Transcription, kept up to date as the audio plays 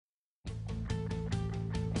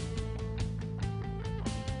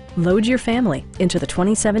Load your family into the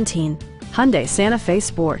 2017 Hyundai Santa Fe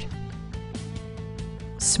Sport.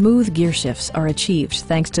 Smooth gear shifts are achieved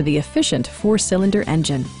thanks to the efficient 4-cylinder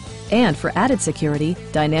engine. And for added security,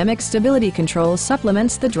 dynamic stability control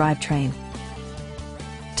supplements the drivetrain.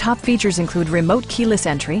 Top features include remote keyless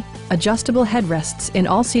entry, adjustable headrests in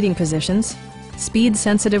all seating positions,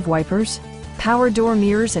 speed-sensitive wipers, power door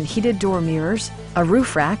mirrors and heated door mirrors, a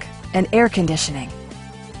roof rack, and air conditioning.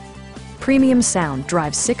 Premium sound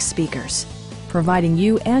drives 6 speakers, providing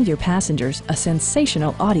you and your passengers a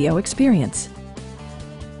sensational audio experience.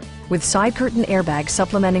 With side curtain airbags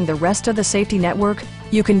supplementing the rest of the safety network,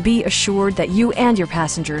 you can be assured that you and your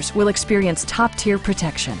passengers will experience top-tier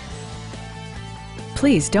protection.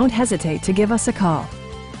 Please don't hesitate to give us a call.